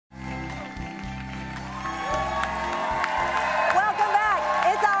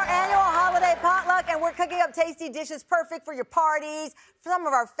cooking up tasty dishes perfect for your parties. Some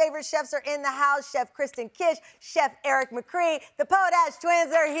of our favorite chefs are in the house. Chef Kristen Kish, Chef Eric McCree. The Podash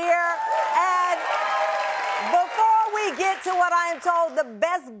twins are here. And before we get to what I am told the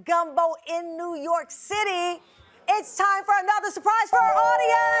best gumbo in New York City, it's time for another surprise for our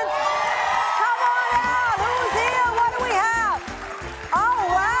audience. Come on out. Who's here? What do we have? Oh,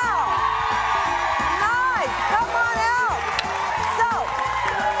 wow. Nice. Come on out. So,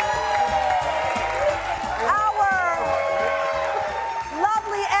 our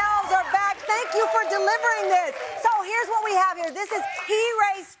lovely elves are back. Thank you for delivering this. So here's what we have here. This is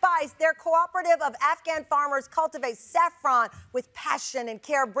Holiday Spice. Their cooperative of Afghan farmers cultivate saffron with passion and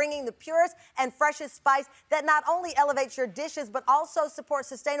care, bringing the purest and freshest spice that not only elevates your dishes, but also supports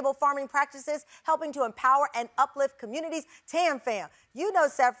sustainable farming practices, helping to empower and uplift communities. Tam fam, you know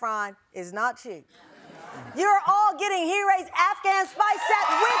saffron is not cheap. You're all getting Holiday's Afghan spice set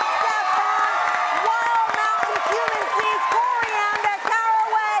with saffron, wild mountain cumin seeds, coriander,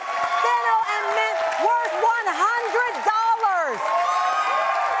 caraway, fennel, and mint, worth $100.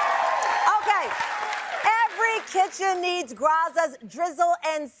 Okay, every kitchen needs Graza's drizzle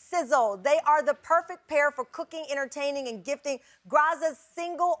and sizzle. They are the perfect pair for cooking, entertaining, and gifting. Graza's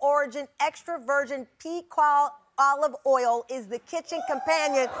single origin, extra virgin pea qual olive oil is the kitchen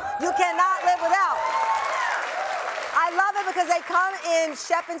companion you cannot live without. I love it because they come in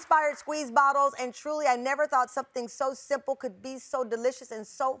chef-inspired squeeze bottles, and truly, I never thought something so simple could be so delicious and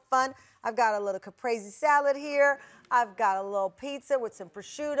so fun. I've got a little caprese salad here. I've got a little pizza with some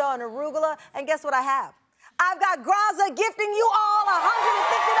prosciutto and arugula, and guess what I have? I've got Graza gifting you all a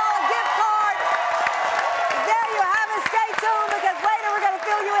 $150 gift card. There you have it. Stay tuned because later we're going to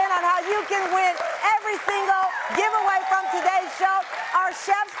fill you in on how you can win every single giveaway from today's show. Our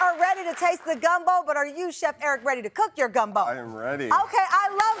chefs are ready to taste the gumbo, but are you, Chef Eric, ready to cook your gumbo? I am ready. Okay, I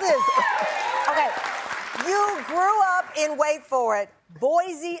love this. Okay, you grew up in, wait for it,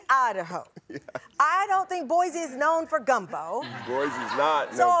 Boise, Idaho. Yes. I don't think Boise is known for gumbo. Boise's not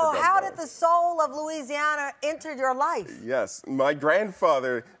known for So gumbo. how did the soul of Louisiana enter your life? Yes, my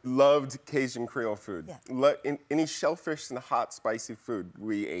grandfather loved Cajun Creole food. Yeah. Any shellfish and hot, spicy food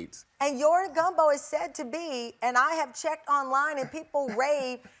we ate. And your gumbo is said to be, and I have checked online and people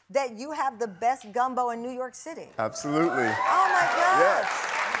rave that you have the best gumbo in New York City. Absolutely. Oh my gosh. Yes.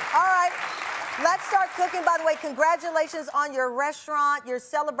 All right, let's start cooking. By the way, congratulations on your restaurant. You're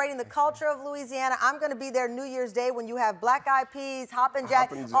celebrating the culture of Louisiana. I'm gonna be there New Year's Day when you have black eyed peas, Hoppin' Jack,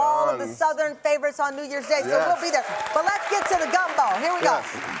 Hoppin' all of the Johns. Southern favorites on New Year's Day. So Yes. we'll be there. But let's get to the gumbo. Here we Yes.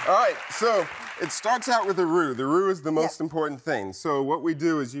 go. All right, so it starts out with the roux. The roux is the most important thing. So what we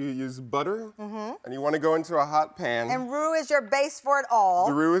do is you use butter, and you want to go into a hot pan. And roux is your base for it all.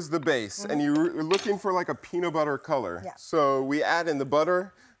 The roux is the base, and you're looking for like a peanut butter color. Yeah. So we add in the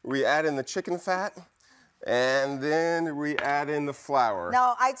butter, we add in the chicken fat, and then we add in the flour.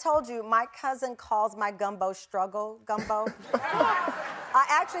 No, I told you, my cousin calls my gumbo struggle gumbo. I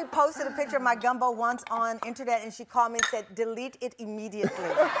actually posted a picture of my gumbo once on internet, and she called me and said, delete it immediately.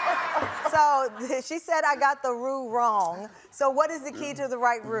 So she said I got the roux wrong. So what is the key to the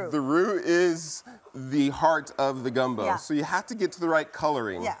right roux? The roux is the heart of the gumbo. Yeah. So you have to get to the right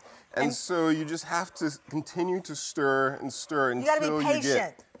coloring. Yeah. And so you just have to continue to stir and stir until gotta be patient.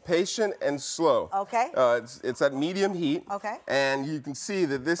 get patient and slow. Okay. It's at medium heat. Okay. And you can see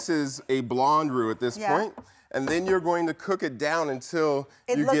that this is a blonde roux at this point. And then you're going to cook it down until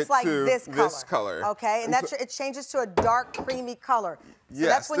you looks get like to this color. Okay, and it changes to a dark, creamy color. So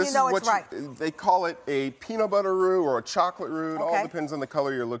that's when you know it's right. They call it a peanut butter roux or a chocolate roux. It all depends on the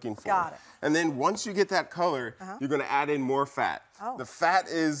color you're looking for. Got it. And then once you get that color, you're going to add in more fat. Oh. The fat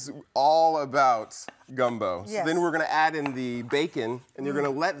is all about gumbo. Yes. So then we're going to add in the bacon, and you're going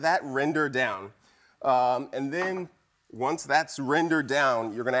to let that render down. And then once that's rendered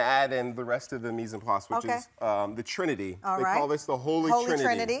down, you're going to add in the rest of the mise en place, which is the Trinity. They call this the Holy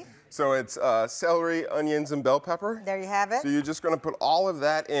Trinity. So it's celery, onions, and bell pepper. There you have it. So you're just going to put all of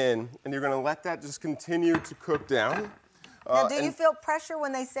that in, and you're going to let that just continue to cook down. Now, do you feel pressure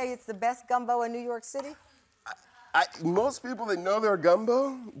when they say it's the best gumbo in New York City? Most people that know their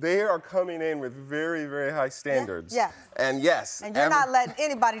gumbo, they are coming in with very, very high standards. Yeah. And yes. And you're not letting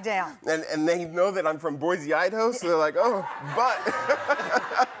anybody down. And they know that I'm from Boise, Idaho, so they're like, oh, but.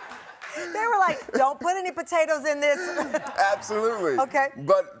 They were like, don't put any potatoes in this. Absolutely. Okay.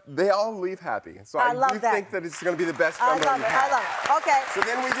 But they all leave happy. So I do think that it's going to be the best gumbo I love it. Okay. So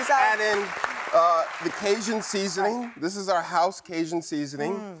then we just add in the Cajun seasoning. This is our house Cajun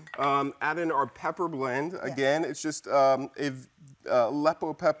seasoning. Add in our pepper blend. Again, it's just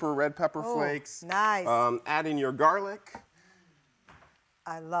Aleppo pepper, red pepper flakes. Nice. Add in your garlic.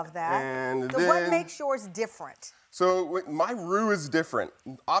 I love that. And so then, what makes yours different? So my roux is different.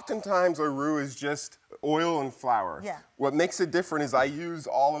 Oftentimes our roux is just oil and flour. Yeah. What makes it different is I use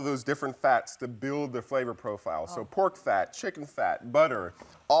all of those different fats to build the flavor profile. So pork fat, chicken fat, butter,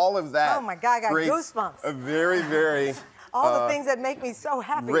 all of that. Oh my God, I got goosebumps. A very, very all the things that make me so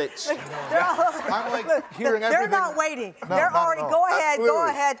happy. Rich. I'm like hearing everything. They're not waiting. They're already, go ahead, Absolutely. go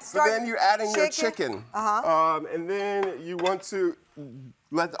ahead. Start so then you add in your chicken. And then you want to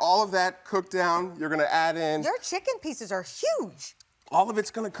let all of that cook down. You're gonna add in. Your chicken pieces are huge. All of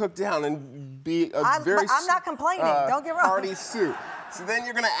it's gonna cook down and be a very I'm not complaining, don't get wrong. hearty soup. So then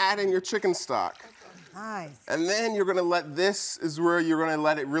you're gonna add in your chicken stock. Nice. And then you're gonna this is where you're gonna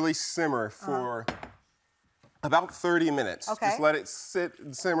let it really simmer for about 30 minutes. Okay. Just let it sit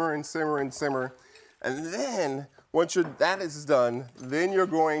and simmer and simmer and simmer. And then, once that is done, then you're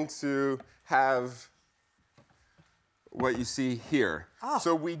going to have what you see here. Oh.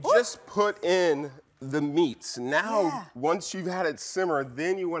 So we just put in the meats. Now, once you've had it simmer,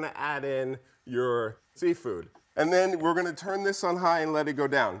 then you want to add in your seafood. And then we're going to turn this on high and let it go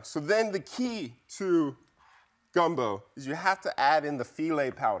down. So then the key to gumbo is you have to add in the filet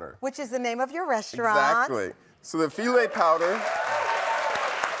powder. Which is the name of your restaurant. Exactly. So the filet powder.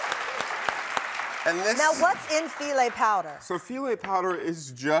 And this. Now, what's in filet powder? So filet powder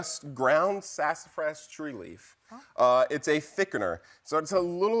is just ground sassafras tree leaf. It's a thickener. So it's a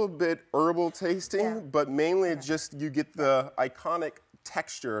little bit herbal tasting, but mainly it's just you get the iconic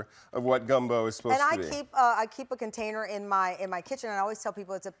texture of what gumbo is supposed to be. And I keep a container in my kitchen, and I always tell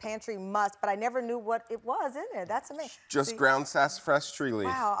people it's a pantry must, but I never knew what it was in there. That's amazing. Just ground sassafras tree leaf.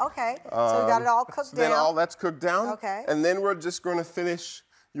 Wow, okay. So we got it all cooked down. Then all that's cooked down. Okay. And then we're just going to finish.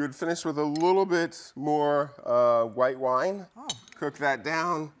 You would finish with a little bit more white wine. Oh. Cook that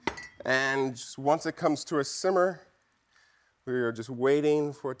down, and just once it comes to a simmer, we are just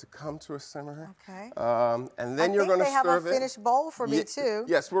waiting for it to come to a simmer. Okay. And then you're going to serve it. I think they have a finished bowl for me too.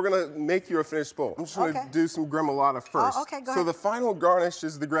 Yes, we're going to make you a finished bowl. I'm just going to do some gremolata first. Oh, okay, go ahead. So the final garnish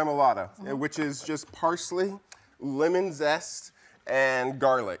is the gremolata, which is just parsley, lemon zest, and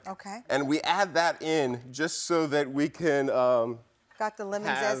garlic. Okay. And we add that in just so that we can got the lemon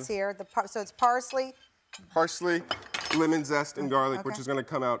zest here. So it's parsley. Parsley, lemon zest, and garlic, which is going to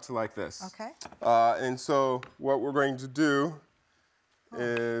come out to like this. Okay. And so what we're going to do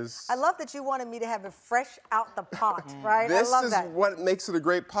is... I love that you wanted me to have it fresh out the pot, right? This I love is that. what makes it a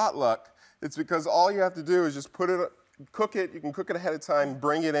great potluck. It's because all you have to do is just cook it. You can cook it ahead of time,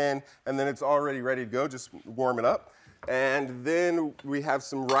 bring it in, and then it's already ready to go. Just warm it up. And then we have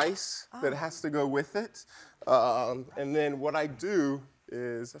some rice that has to go with it. And then what I do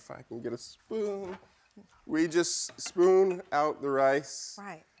is, if I can get a spoon, we just spoon out the rice.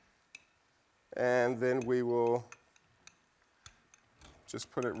 Right. And then we will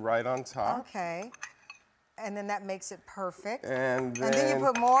just put it right on top. Okay. And then that makes it perfect. And then you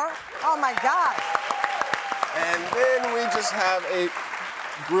put more? Oh my gosh. And then we just have a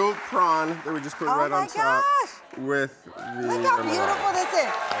grilled prawn that we just put right on top with the Look how beautiful this is.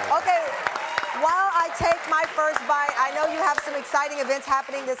 Okay, while I take my first bite, I know you have some exciting events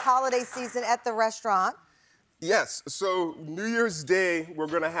happening this holiday season at the restaurant. Yes, so New Year's Day, we're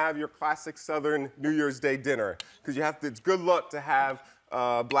gonna have your classic Southern New Year's Day dinner, because it's good luck to have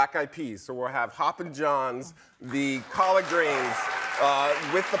black eyed peas. So we'll have Hoppin' John's, the collard greens,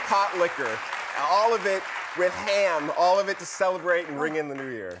 with the pot liquor, all of it with ham, all of it to celebrate and ring in the new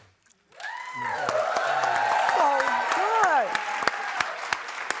year. So good.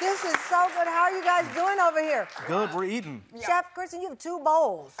 This is so good. How are you guys doing over here? Good, we're eating. Chef Kristen, you have 2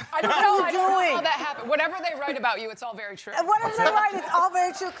 bowls. I don't know. I don't know how that happened. Whatever they write about you, it's all very true. And whatever they write, it's all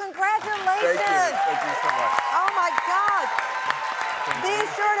very true. Congratulations. Thank you so much. Oh my God. Be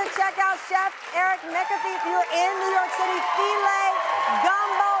sure to check out Chef Eric McCree if you're in New York City, Filè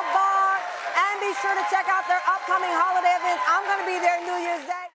Gumbo Bar. And be sure to check out their upcoming holiday events. I'm going to be there New Year's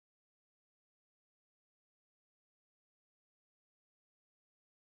Day.